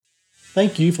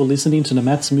Thank you for listening to the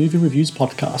Matt's Movie Reviews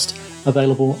podcast,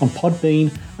 available on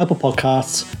Podbean, Apple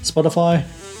Podcasts, Spotify,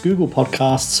 Google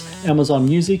Podcasts, Amazon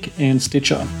Music, and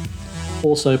Stitcher.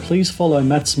 Also, please follow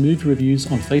Matt's Movie Reviews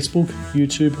on Facebook,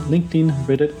 YouTube, LinkedIn,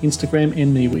 Reddit, Instagram,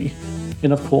 and MeWe.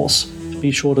 And of course,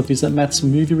 be sure to visit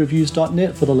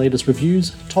mattsmoviereviews.net for the latest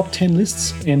reviews, top 10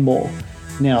 lists, and more.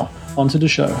 Now, on to the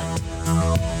show.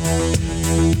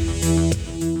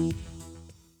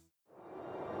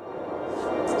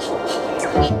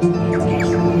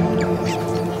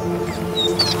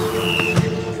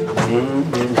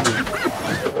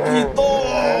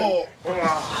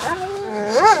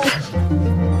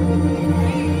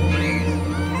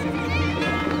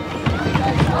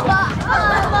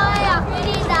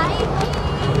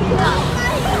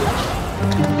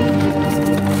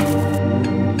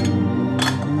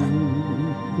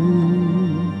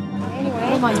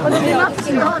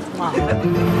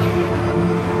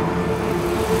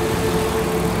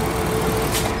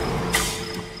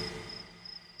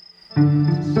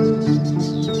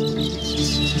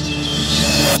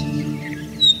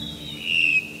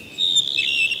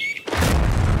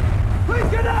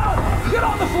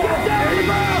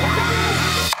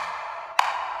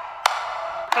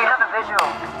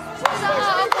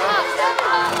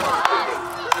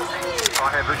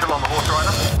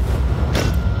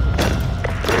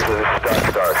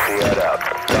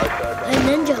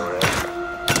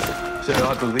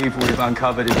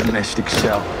 Uncovered a domestic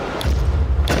cell.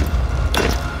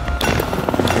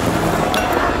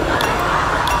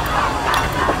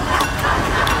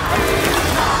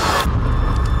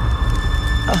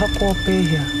 Ako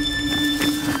peya.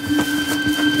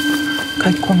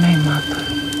 Kahit kung may mata,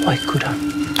 ay kuda.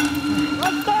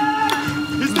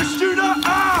 Is the shooter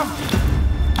armed?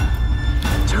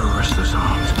 Terrorist is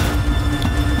armed.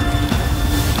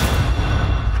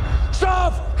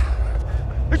 Stop!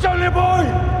 It's only a boy!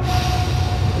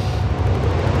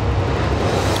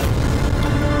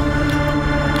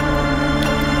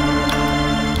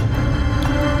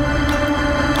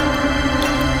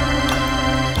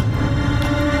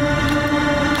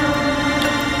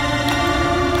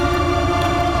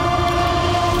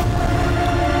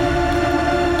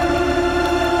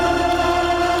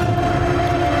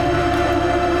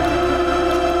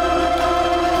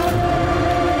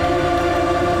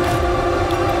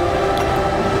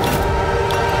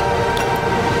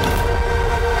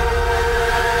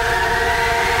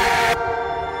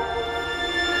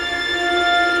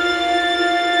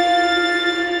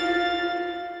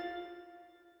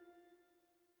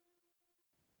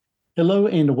 Hello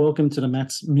and welcome to the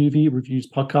Matt's Movie Reviews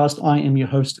podcast. I am your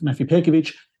host, Matthew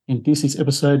Perkovich, and this is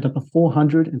episode number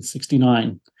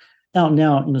 469. Out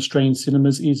now in Australian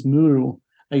cinemas is Muru,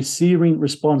 a searing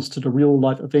response to the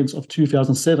real-life events of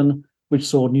 2007, which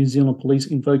saw New Zealand police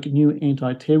invoke new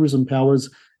anti-terrorism powers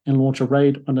and launch a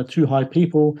raid on the Tuhae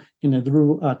people in the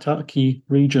Ruataki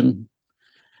region.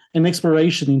 An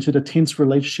exploration into the tense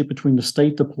relationship between the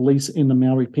state, the police, and the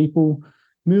Maori people.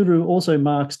 Muru also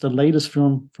marks the latest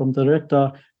film from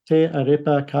director Te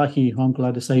Arepa Kahi, who I'm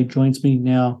glad to say joins me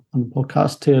now on the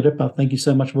podcast. Te Arepa, thank you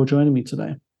so much for joining me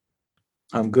today.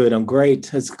 I'm good. I'm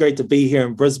great. It's great to be here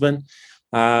in Brisbane.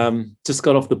 Just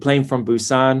got off the plane from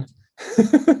Busan.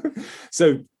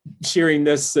 So sharing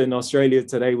this in Australia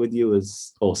today with you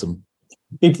is awesome.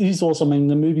 It is awesome. I mean,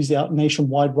 the movie's out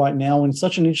nationwide right now, and it's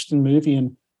such an interesting movie.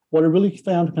 And what I really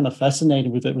found kind of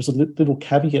fascinating with it was a little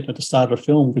caveat at the start of the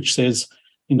film, which says,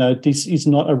 you know, this is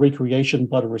not a recreation,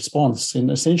 but a response.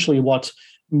 And essentially what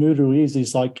Muru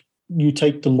is like you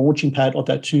take the launching pad of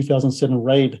that 2007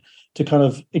 raid to kind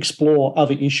of explore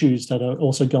other issues that are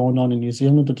also going on in New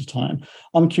Zealand at the time.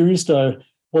 I'm curious, though,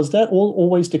 was that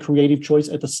always the creative choice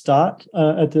at the start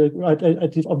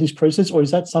of this process, or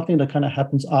is that something that kind of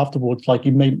happens afterwards? Like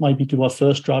you maybe do a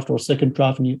first draft or a second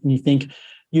draft and you think,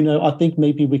 you know, I think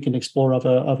maybe we can explore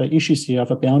other issues here,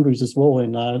 other boundaries as well,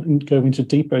 and go into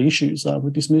deeper issues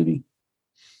with this movie.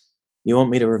 You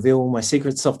want me to reveal all my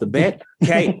secrets off the bat?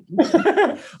 Okay,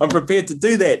 I'm prepared to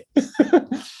do that.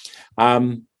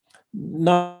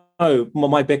 No,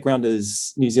 my background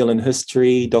is New Zealand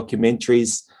history,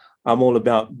 documentaries. I'm all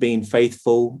about being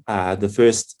faithful. The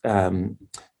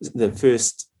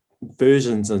first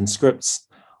versions and scripts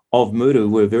of Muru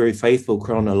were very faithful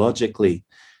chronologically.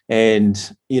 And,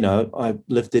 you know, I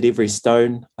lifted every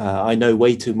stone. I know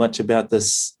way too much about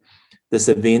this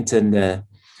event and the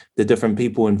different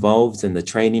people involved and the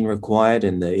training required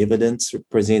and the evidence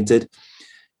presented.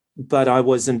 But I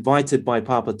was invited by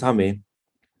Papa Tame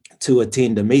to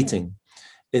attend a meeting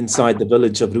inside the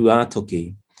village of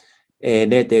Ruatoki.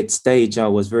 And at that stage, I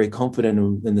was very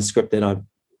confident in the script that I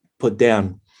put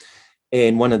down.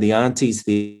 And one of the aunties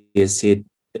there said,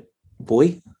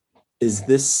 "Boy, is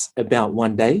this about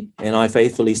one day?" And I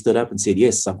faithfully stood up and said,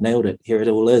 "Yes, I've nailed it. Here it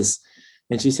all is."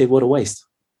 And she said, "What a waste.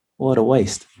 What a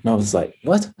waste." And I was like,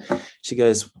 "What?" She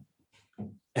goes,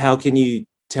 "How can you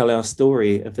tell our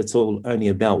story if it's all only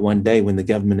about one day when the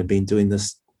government have been doing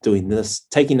this,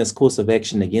 taking this course of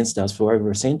action against us for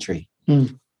over a century?"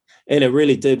 Mm. And it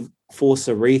really did force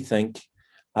a rethink.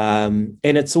 And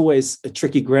it's always a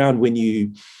tricky ground when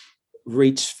you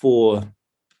reach for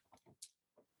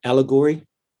allegory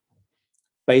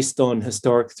based on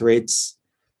historic threads,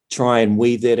 try and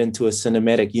weave that into a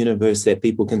cinematic universe that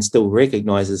people can still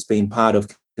recognize as being part of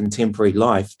contemporary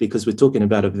life, because we're talking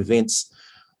about events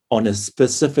on a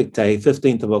specific day,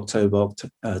 15th of October,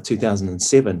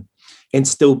 2007, and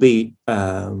still be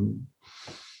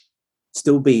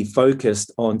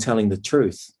focused on telling the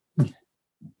truth.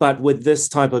 But with this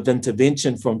type of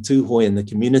intervention from Tūhoe in the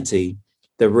community,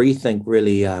 the rethink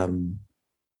really,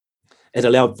 it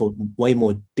allowed for way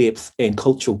more depth and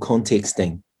cultural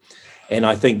contexting. And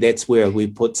I think that's where we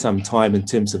put some time in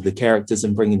terms of the characters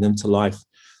and bringing them to life.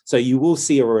 So you will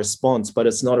see a response, but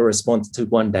it's not a response to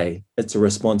one day. It's a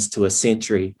response to a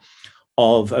century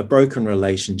of a broken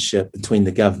relationship between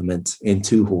the government and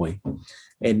Tūhoe.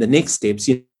 And the next steps,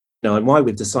 you know, and why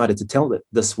we've decided to tell it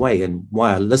this way and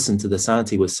why I listened to this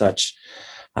auntie with such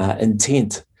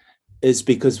intent is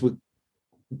because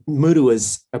Muru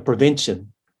is a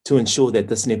prevention to ensure that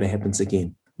this never happens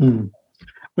again. Mm.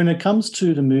 When it comes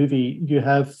to the movie, you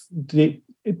have it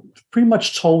pretty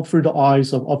much told through the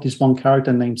eyes of this one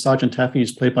character named Sergeant Taffy,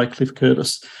 who's played by Cliff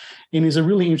Curtis. And he's a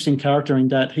really interesting character in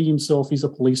that he himself is a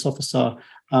police officer,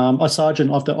 a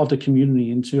sergeant of the community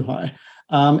in Tūhoe.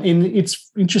 And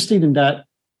it's interesting in that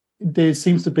there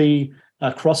seems to be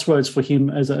a crossroads for him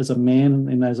as a man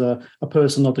and as a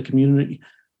person of the community.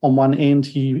 On one end,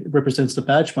 he represents the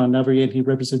badge, but on the other end, he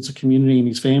represents the community and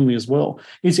his family as well.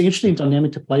 It's an interesting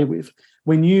dynamic to play with.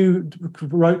 When you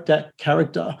wrote that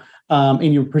character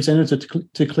and you presented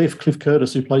it to Cliff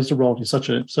Curtis, who plays the role, he's such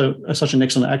an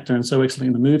excellent actor and so excellent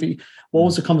in the movie. What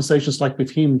was the conversations like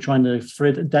with him trying to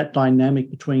thread that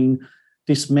dynamic between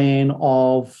this man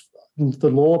of the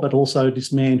law, but also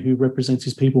this man who represents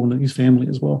his people and his family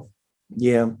as well?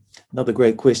 Yeah, another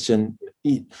great question.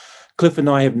 Cliff and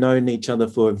I have known each other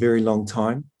for a very long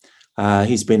time.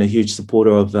 He's been a huge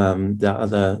supporter of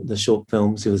the short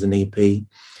films. He was an EP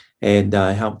and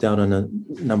helped out on a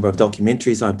number of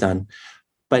documentaries I've done.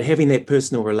 But having that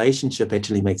personal relationship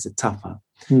actually makes it tougher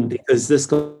because this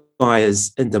guy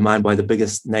is in demand by the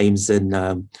biggest names in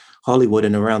Hollywood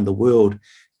and around the world.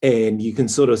 And you can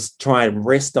sort of try and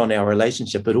rest on our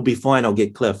relationship. It'll be fine. I'll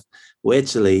get Cliff. Well,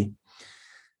 actually,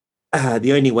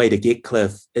 the only way to get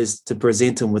Cliff is to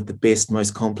present him with the best,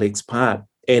 most complex part,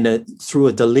 and through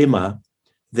a dilemma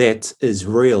that is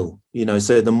real. You know,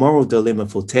 so the moral dilemma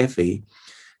for Taffy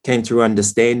came through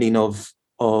understanding of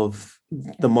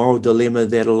the moral dilemma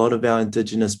that a lot of our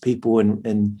Indigenous people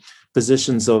in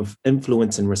positions of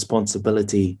influence and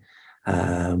responsibility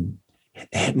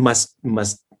must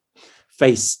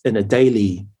face in a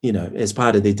daily, you know, as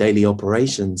part of their daily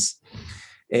operations.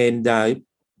 And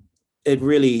it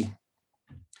really,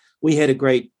 we had a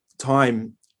great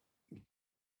time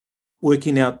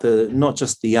working out not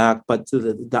just the arc, but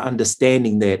the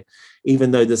understanding that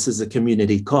even though this is a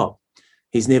community cop,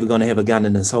 he's never going to have a gun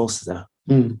in his holster.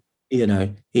 You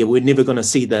know, we're never going to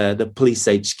see the police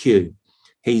HQ.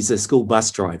 He's a school bus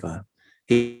driver.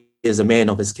 He is a man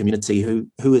of his community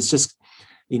who is just,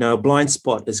 you know, a blind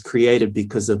spot is created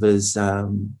because of his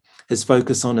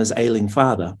focus on his ailing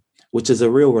father, which is a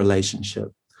real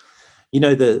relationship. You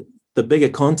know, the bigger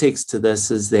context to this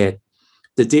is that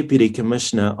the Deputy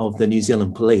Commissioner of the New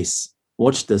Zealand Police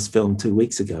watched this film 2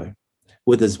 weeks ago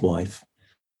with his wife,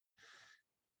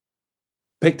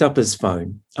 picked up his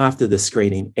phone after the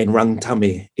screening and rung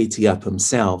Tame Iti up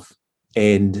himself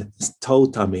and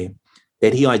told Tame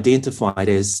that he identified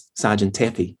as Sergeant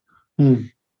Taffy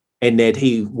and that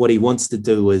what he wants to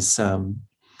do is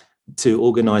to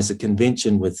organise a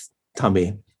convention with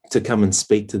Tame to come and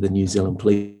speak to the New Zealand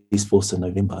Police Force in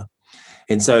November.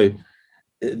 And so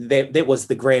that was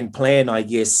the grand plan, I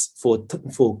guess, for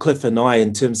Cliff and I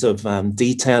in terms of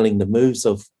detailing the moves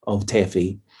of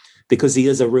Taffy, because he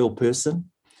is a real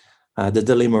person. The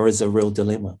dilemma is a real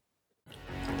dilemma.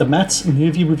 The Matt's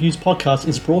Movie Reviews podcast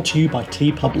is brought to you by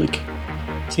TeePublic.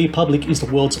 TeePublic is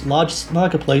the world's largest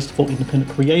marketplace for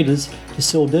independent creators to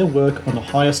sell their work on the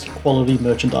highest quality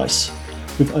merchandise.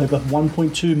 With over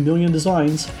 1.2 million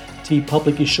designs,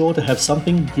 TeePublic is sure to have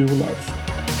something you'll love.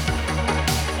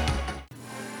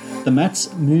 The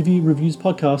Matt's Movie Reviews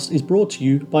podcast is brought to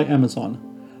you by Amazon.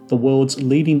 the world's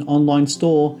leading online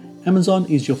store, Amazon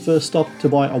is your first stop to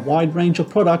buy a wide range of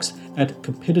products at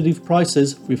competitive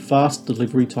prices with fast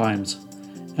delivery times.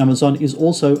 Amazon is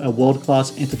also a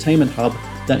world-class entertainment hub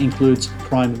that includes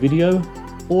Prime Video,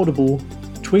 Audible,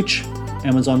 Twitch,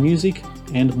 Amazon Music,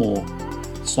 and more.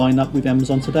 Sign up with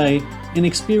Amazon today and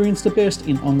experience the best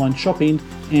in online shopping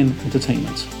and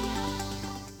entertainment.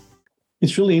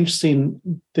 It's really interesting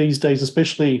these days,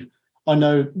 especially I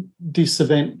know this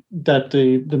event that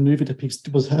the movie depicts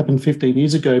happened 15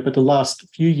 years ago, but the last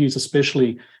few years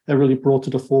especially, they really brought to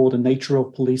the fore the nature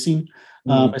of policing,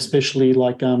 especially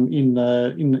like in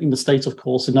the States, of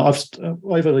course. And I've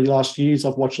over the last years,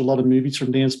 I've watched a lot of movies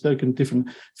from there and spoken to different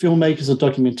filmmakers and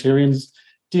documentarians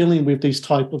dealing with these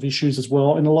type of issues as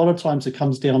well. And a lot of times it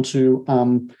comes down to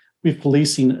with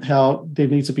policing, how there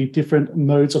needs to be different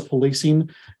modes of policing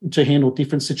to handle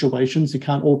different situations. You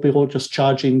can't all be all just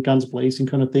charging, guns blazing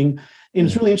kind of thing. And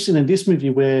it's really interesting in this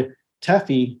movie where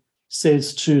Taffy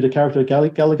says to the character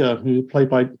Gallagher, who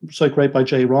played so great by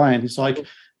Jay Ryan, he's like,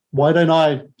 why don't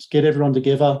I get everyone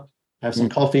together, have some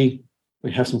coffee,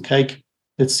 we have some cake,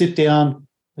 let's sit down,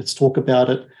 let's talk about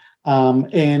it.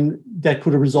 And that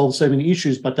could have resolved so many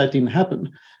issues, but that didn't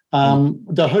happen.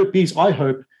 The hope is, I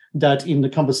hope, that in the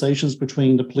conversations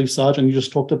between the police sergeant you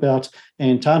just talked about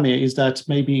and Tamir, is that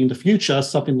maybe in the future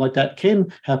something like that can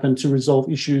happen to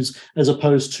resolve issues as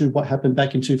opposed to what happened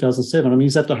back in 2007. I mean,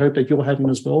 is that the hope that you're having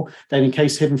as well, that in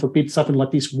case, heaven forbid, something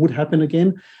like this would happen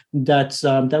again, that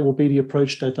that will be the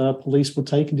approach that police will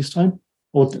take in this time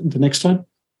or the next time?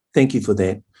 Thank you for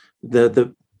that.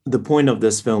 The point of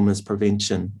this film is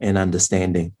prevention and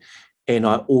understanding. And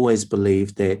I always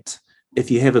believe that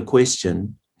if you have a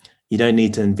question, you don't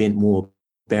need to invent more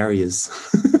barriers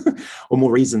or more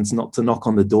reasons not to knock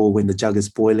on the door when the jug is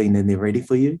boiling and they're ready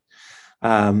for you.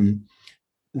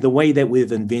 The way that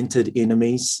we've invented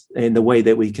enemies and the way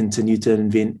that we continue to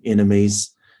invent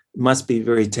enemies must be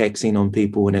very taxing on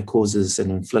people, and it causes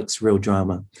and inflicts real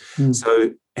drama.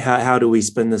 So how do we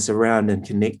spin this around and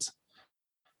connect?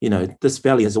 You know, this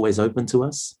valley is always open to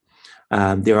us.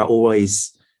 There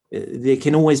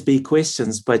can always be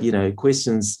questions, but, you know,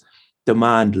 questions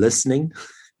demand listening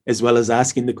as well as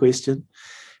asking the question.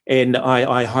 And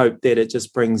I hope that it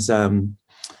just brings,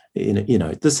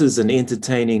 this is an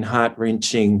entertaining,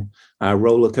 heart-wrenching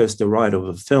roller coaster ride of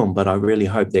a film, but I really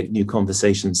hope that new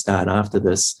conversations start after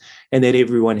this and that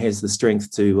everyone has the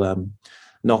strength to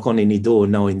knock on any door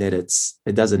knowing that it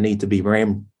doesn't need to be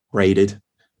ram-raided.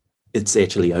 It's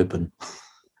actually open.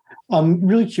 I'm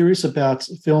really curious about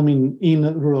filming in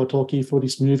Ruatoki for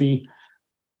this movie.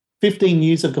 15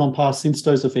 years have gone past since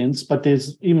those events, but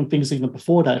there's even things even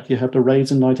before that. You have the raids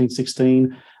in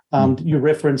 1916. You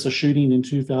reference a shooting in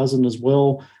 2000 as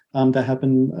well that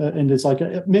happened, and there's like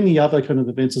many other kind of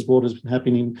events as well that's been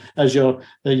happening, as your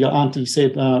auntie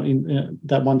said in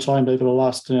that one time over the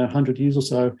last 100 years or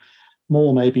so,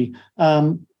 more maybe.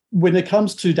 When it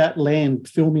comes to that land,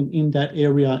 filming in that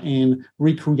area and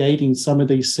recreating some of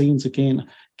these scenes again,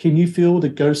 can you feel the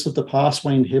ghosts of the past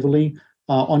weighing heavily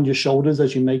on your shoulders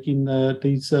as you're making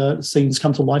these scenes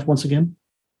come to life once again?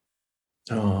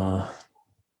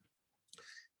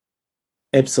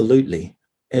 Absolutely.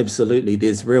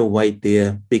 There's real weight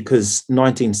there because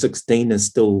 1916 is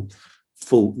still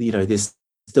full, there's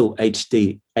still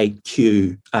HD,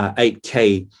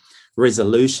 8K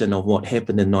resolution of what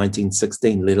happened in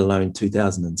 1916, let alone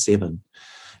 2007.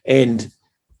 And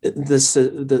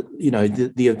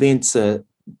the events are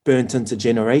burnt into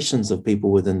generations of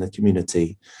people within the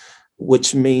community,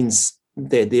 which means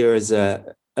that there is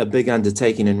a big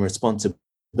undertaking and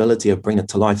responsibility of bringing it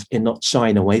to life and not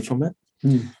shying away from it,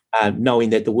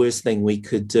 knowing that the worst thing we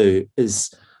could do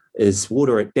is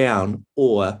water it down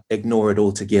or ignore it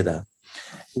altogether.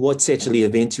 What's actually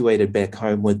eventuated back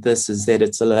home with this is that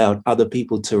it's allowed other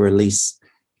people to release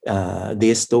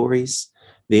their stories,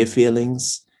 their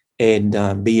feelings,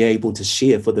 and be able to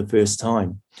share for the first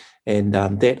time. And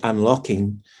that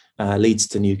unlocking leads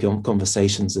to new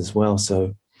conversations as well.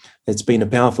 So it's been a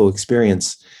powerful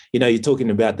experience. You're talking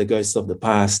about the ghosts of the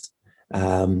past.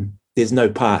 There's no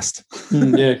past.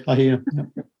 Yeah, I hear. Yeah.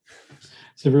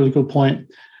 It's a really good point.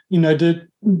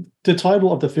 The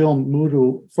title of the film,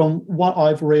 Muru, from what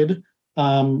I've read,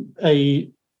 a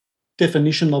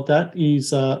definition of that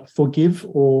is forgive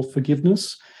or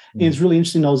forgiveness. And it's really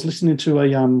interesting. I was listening to a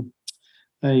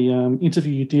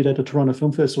interview you did at the Toronto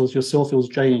Film Festival. It was yourself, it was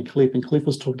Jay and Cliff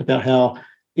was talking about how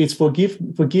it's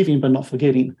forgiving but not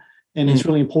forgetting. And it's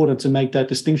really important to make that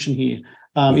distinction here.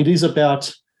 It is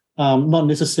about not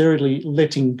necessarily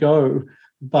letting go,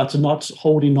 but not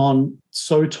holding on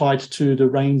so tight to the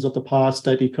reins of the past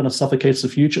that it kind of suffocates the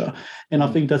future. And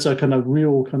I think that's a kind of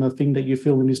real kind of thing that you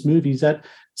feel in this movie. Is that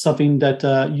something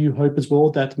that you hope as well,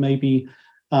 that maybe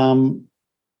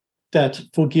that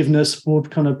forgiveness would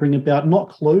kind of bring about not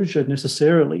closure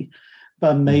necessarily,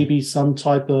 but maybe some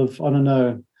type of, I don't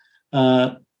know,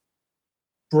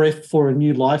 breath for a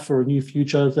new life or a new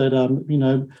future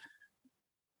that,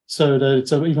 so that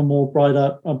it's an even more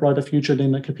brighter future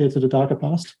than compared to the darker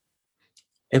past.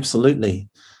 Absolutely.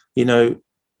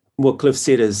 What Cliff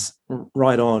said is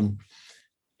right on.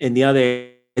 And the other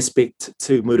aspect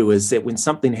to Muru is that when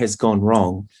something has gone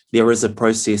wrong, there is a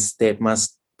process that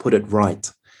must put it right.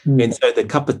 And so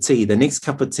the next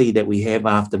cup of tea that we have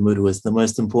after Muru is the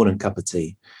most important cup of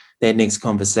tea. That next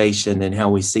conversation and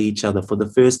how we see each other for the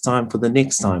first time, for the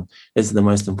next time, is the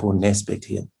most important aspect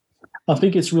here. I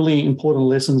think it's really important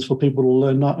lessons for people to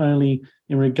learn, not only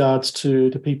in regards to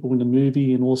the people in the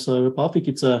movie, and also, but I think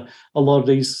it's a lot of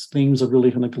these themes are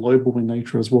really kind of global in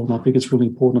nature as well. And I think it's really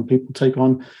important people take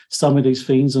on some of these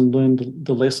themes and learn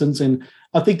the lessons. And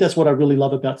I think that's what I really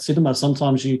love about cinema.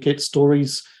 Sometimes you get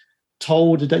stories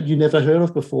told that you never heard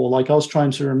of before. Like I was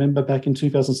trying to remember back in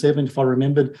 2007, if I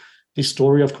remembered this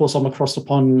story. Of course, I'm across the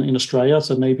pond in Australia,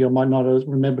 so maybe I might not have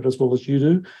remembered as well as you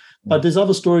do. But there's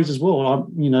other stories as well.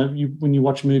 When you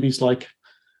watch movies like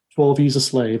 12 Years a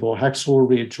Slave or Hacksaw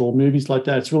Ridge or movies like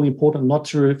that, it's really important not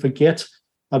to forget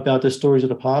about the stories of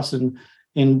the past. And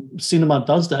cinema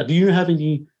does that. Do you have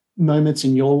any moments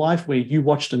in your life where you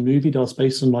watched a movie that was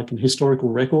based on like a historical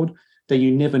record that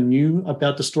you never knew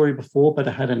about the story before, but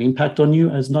it had an impact on you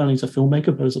as not only as a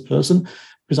filmmaker, but as a person?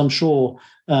 Because I'm sure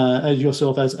as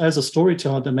yourself, as a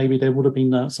storyteller, that maybe there would have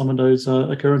been some of those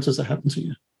occurrences that happened to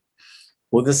you.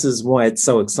 Well, this is why it's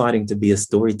so exciting to be a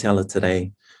storyteller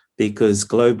today, because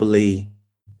globally,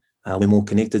 we're more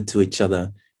connected to each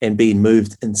other, and being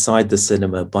moved inside the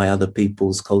cinema by other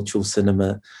people's cultural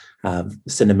cinematic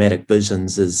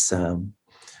visions is,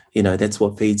 that's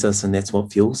what feeds us and that's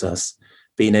what fuels us.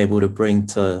 Being able to bring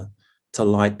to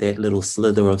light that little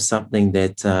slither of something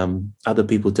that other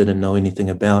people didn't know anything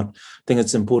about. I think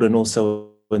it's important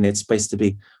also in that space to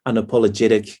be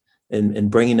unapologetic in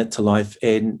bringing it to life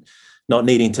and not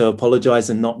needing to apologize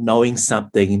and not knowing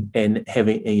something and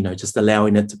having, just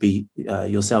allowing it to be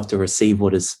yourself to receive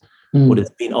what has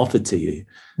been offered to you.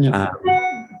 Yeah.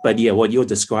 But yeah, what you're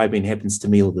describing happens to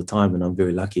me all the time, and I'm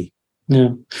very lucky. Yeah.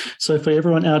 So for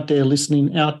everyone out there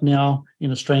listening, out now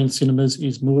in Australian cinemas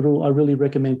is Muru. I really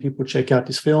recommend people check out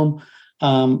this film.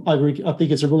 I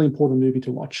think it's a really important movie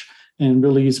to watch, and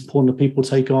really is important that people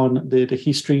take on the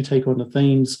history, take on the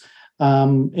themes,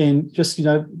 and just,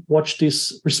 watch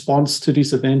this response to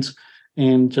this event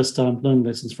and just learn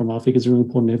lessons from it. I think it's really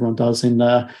important everyone does. And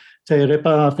Te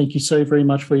Repa, thank you so very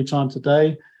much for your time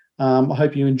today. I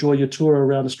hope you enjoy your tour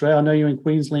around Australia. I know you're in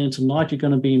Queensland tonight. You're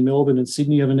going to be in Melbourne and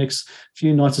Sydney over the next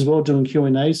few nights as well, doing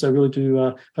Q&A. So I really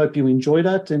do hope you enjoy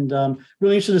that, and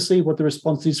really interested to see what the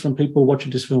response is from people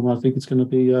watching this film. I think it's going to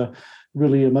be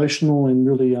really emotional and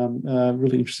really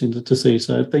interesting to see.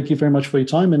 So thank you very much for your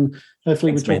time, and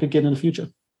hopefully we'll talk again in the future.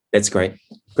 That's great.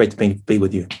 Great to be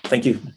with you. Thank you.